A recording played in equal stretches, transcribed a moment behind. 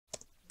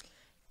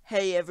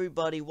Hey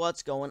everybody,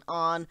 what's going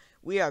on?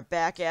 We are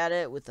back at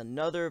it with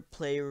another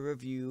player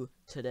review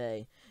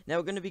today. Now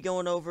we're going to be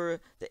going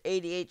over the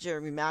 88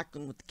 Jeremy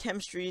Maclin with the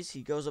chemistries.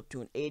 He goes up to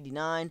an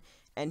 89,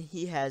 and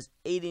he has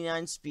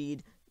 89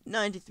 speed,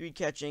 93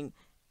 catching,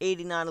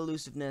 89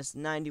 elusiveness,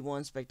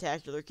 91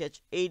 spectacular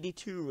catch,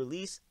 82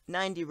 release,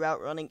 90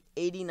 route running,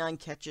 89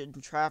 catch in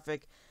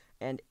traffic,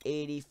 and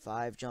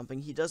 85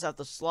 jumping. He does have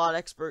the slot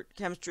expert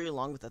chemistry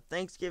along with the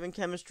Thanksgiving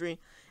chemistry,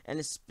 and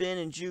his spin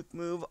and juke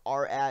move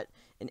are at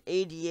an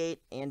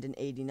 88 and an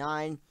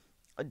 89.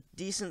 A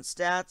decent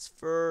stats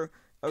for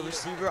a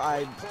receiver.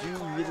 I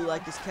do really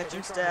like his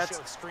catching stats,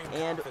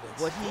 and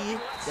what he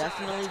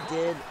definitely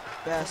did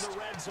best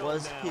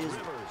was his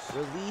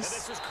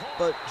release,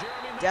 but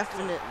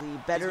definitely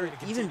better,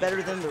 even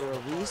better than the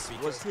release,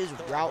 was his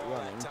route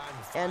running,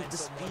 and the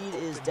speed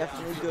is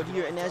definitely good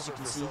here. And as you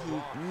can see,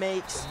 he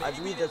makes, I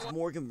believe that's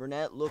Morgan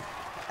Burnett, look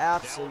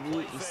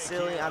absolutely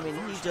silly. I mean,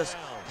 he just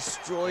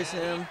destroys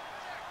him.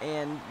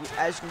 And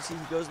as you can see,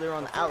 he goes there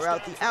on the out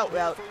route. The out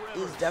route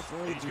is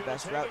definitely the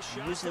best route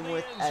to use him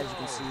with. As you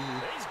can see,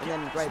 and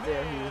then right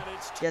there,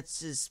 he gets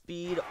his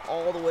speed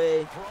all the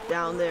way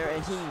down there,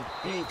 and he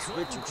beats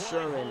Richard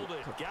Sherman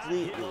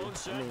completely.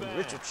 I mean,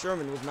 Richard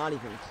Sherman was not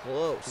even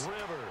close.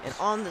 And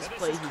on this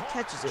play, he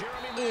catches it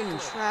in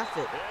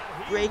traffic,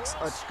 breaks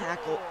a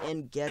tackle,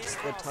 and gets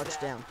the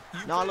touchdown.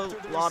 Not a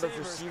lot of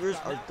receivers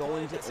are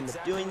going to end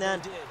up doing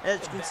that.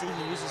 As you can see,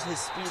 he uses his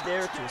speed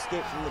there to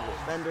escape from the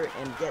defender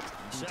and get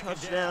the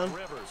touchdown.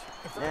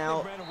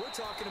 Now,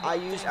 I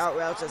use out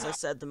routes, as I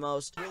said, the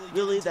most.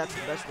 Really, that's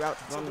the best route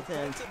to run with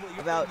him.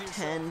 About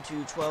 10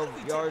 to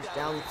 12 yards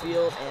down the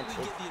field, and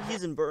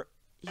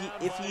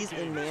if he's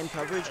in man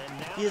coverage,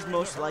 he is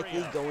most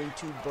likely going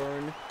to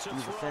burn the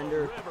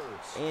defender.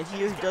 And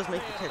here he does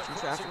make the catch in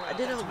traffic. I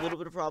did have a little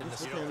bit of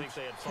problems with him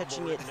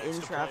catching it in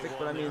traffic,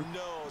 but I mean,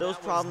 those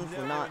problems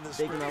were not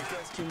big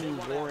enough to me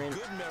warrant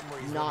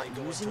not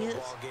using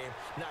it.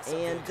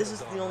 And this is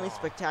the only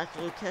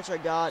spectacular catch I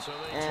got,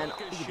 and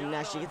he didn't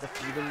actually get the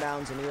feet in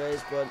bounds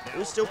anyways, but it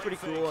was still pretty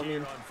cool. I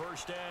mean,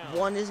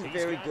 one isn't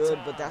very good,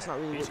 but that's not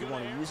really what you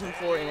want to use him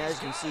for. And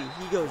as you can see,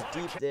 he goes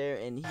deep there,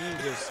 and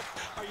he just,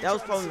 that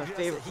was probably my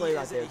favorite play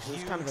right there, because it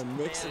was kind of a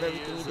mix of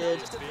everything he did.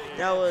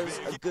 That was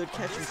a good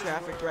catch in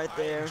traffic right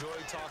there,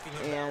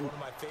 and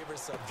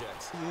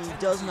he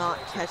does not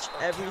catch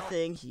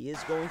everything. He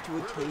is going to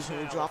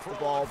occasionally drop the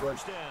ball,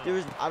 but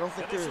I don't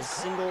think there's a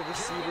single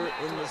receiver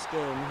in this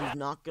game who's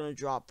not going to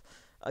drop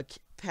a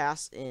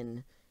pass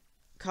in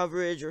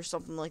coverage or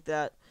something like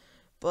that.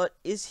 But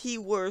is he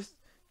worth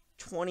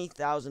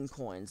 20,000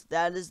 coins?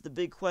 That is the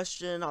big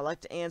question I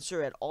like to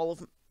answer at all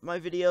of my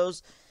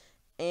videos,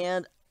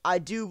 and I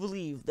do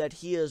believe that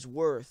he is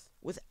worth,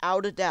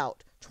 without a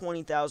doubt,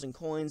 20,000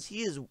 coins.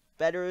 He is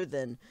better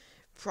than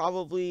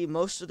probably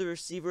most of the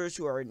receivers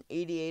who are an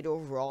 88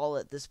 overall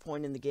at this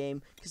point in the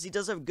game, because he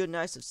does have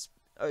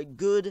a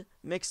good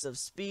mix of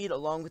speed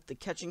along with the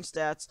catching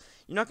stats.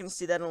 You're not going to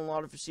see that in a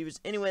lot of receivers.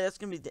 Anyway, that's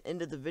going to be the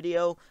end of the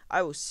video.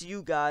 I will see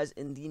you guys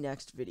in the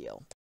next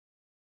video.